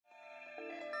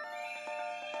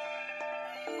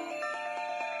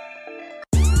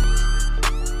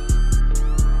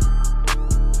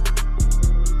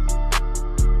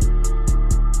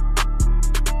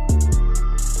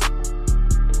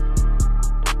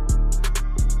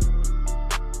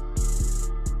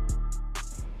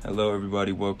Hello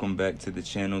everybody, welcome back to the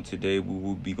channel. Today we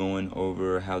will be going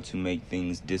over how to make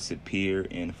things disappear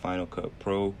in Final Cut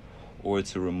Pro or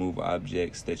to remove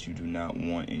objects that you do not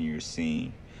want in your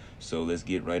scene. So let's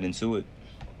get right into it.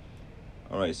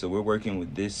 Alright, so we're working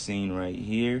with this scene right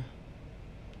here.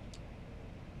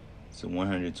 It's a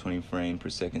 120 frame per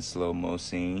second slow-mo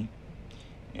scene.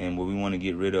 And what we want to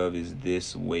get rid of is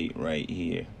this weight right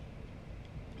here.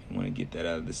 We want to get that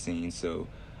out of the scene. So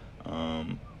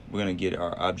we're gonna get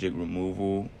our object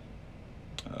removal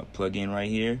plugin right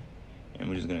here, and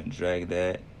we're just gonna drag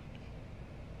that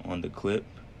on the clip.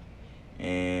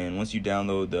 And once you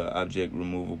download the object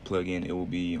removal plugin, it will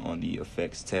be on the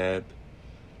effects tab,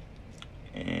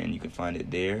 and you can find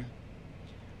it there.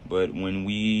 But when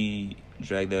we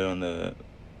drag that on the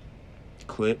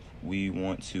clip, we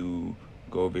want to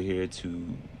go over here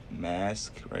to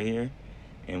mask right here,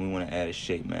 and we want to add a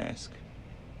shape mask.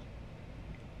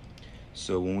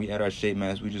 So when we add our shape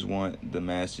mask, we just want the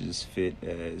mask to just fit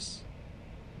as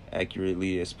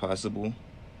accurately as possible.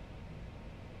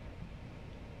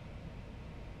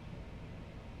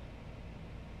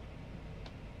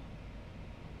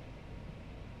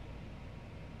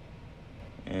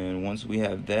 And once we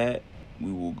have that,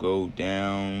 we will go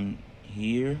down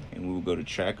here and we will go to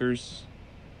trackers,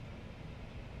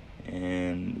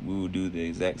 and we will do the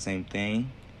exact same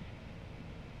thing.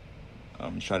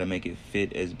 Try to make it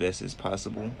fit as best as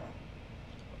possible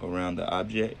around the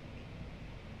object.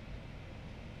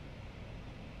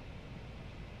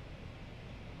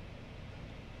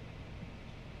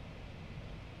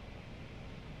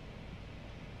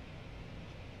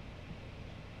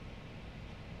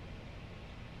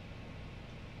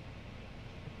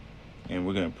 And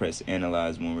we're going to press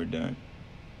analyze when we're done.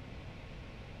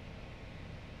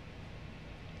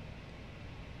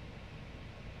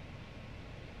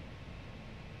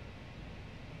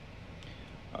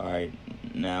 Alright,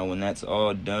 now when that's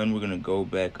all done, we're going to go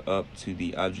back up to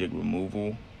the object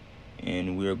removal,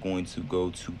 and we're going to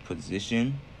go to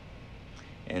position.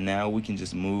 And now we can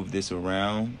just move this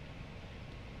around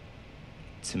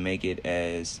to make it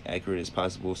as accurate as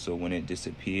possible. So when it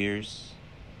disappears,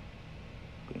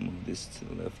 I'm going to move this to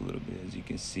the left a little bit. As you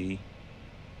can see,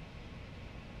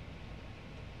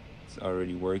 it's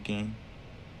already working.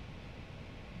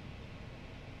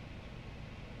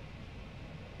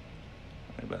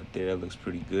 About there, looks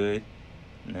pretty good.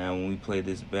 Now when we play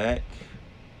this back,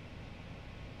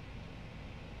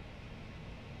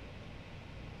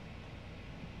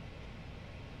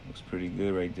 looks pretty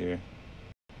good right there.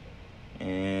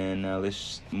 And now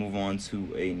let's move on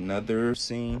to another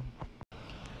scene.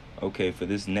 Okay, for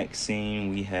this next scene,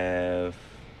 we have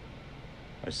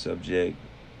our subject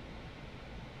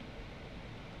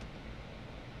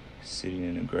sitting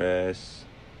in the grass.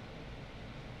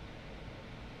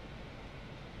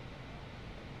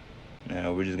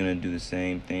 Now we're just gonna do the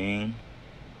same thing.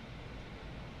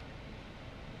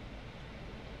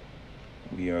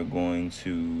 We are going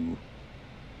to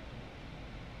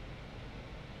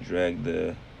drag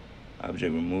the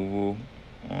object removal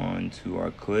onto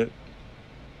our clip.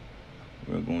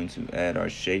 We're going to add our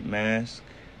shape mask.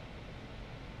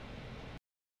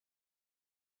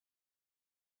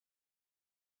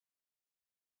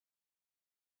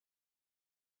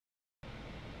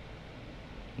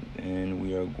 And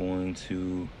we are going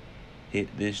to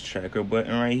hit this tracker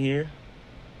button right here,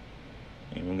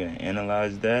 and we're going to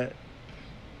analyze that.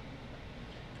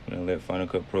 We're going to let Final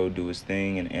Cut Pro do its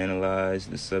thing and analyze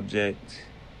the subject.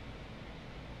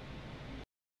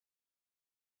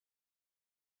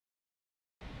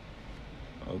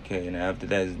 Okay, and after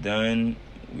that's done,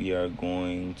 we are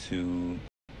going to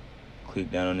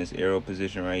click down on this arrow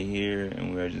position right here,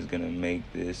 and we are just going to make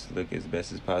this look as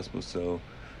best as possible. So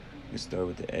we start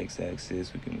with the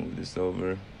x-axis. We can move this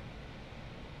over.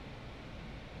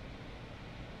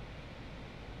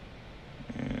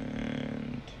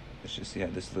 And let's just see how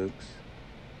this looks.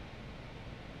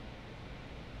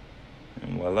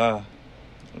 And voila,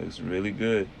 it looks really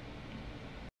good.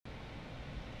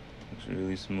 Looks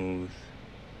really smooth.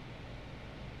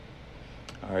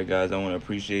 Alright guys, I want to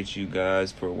appreciate you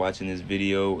guys for watching this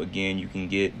video. Again, you can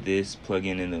get this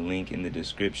plugin in the link in the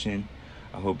description.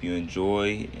 I hope you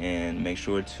enjoy, and make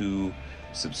sure to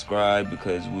subscribe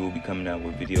because we will be coming out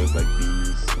with videos like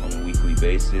these on a weekly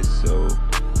basis. So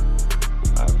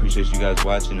I appreciate you guys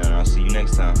watching, and I'll see you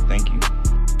next time. Thank you.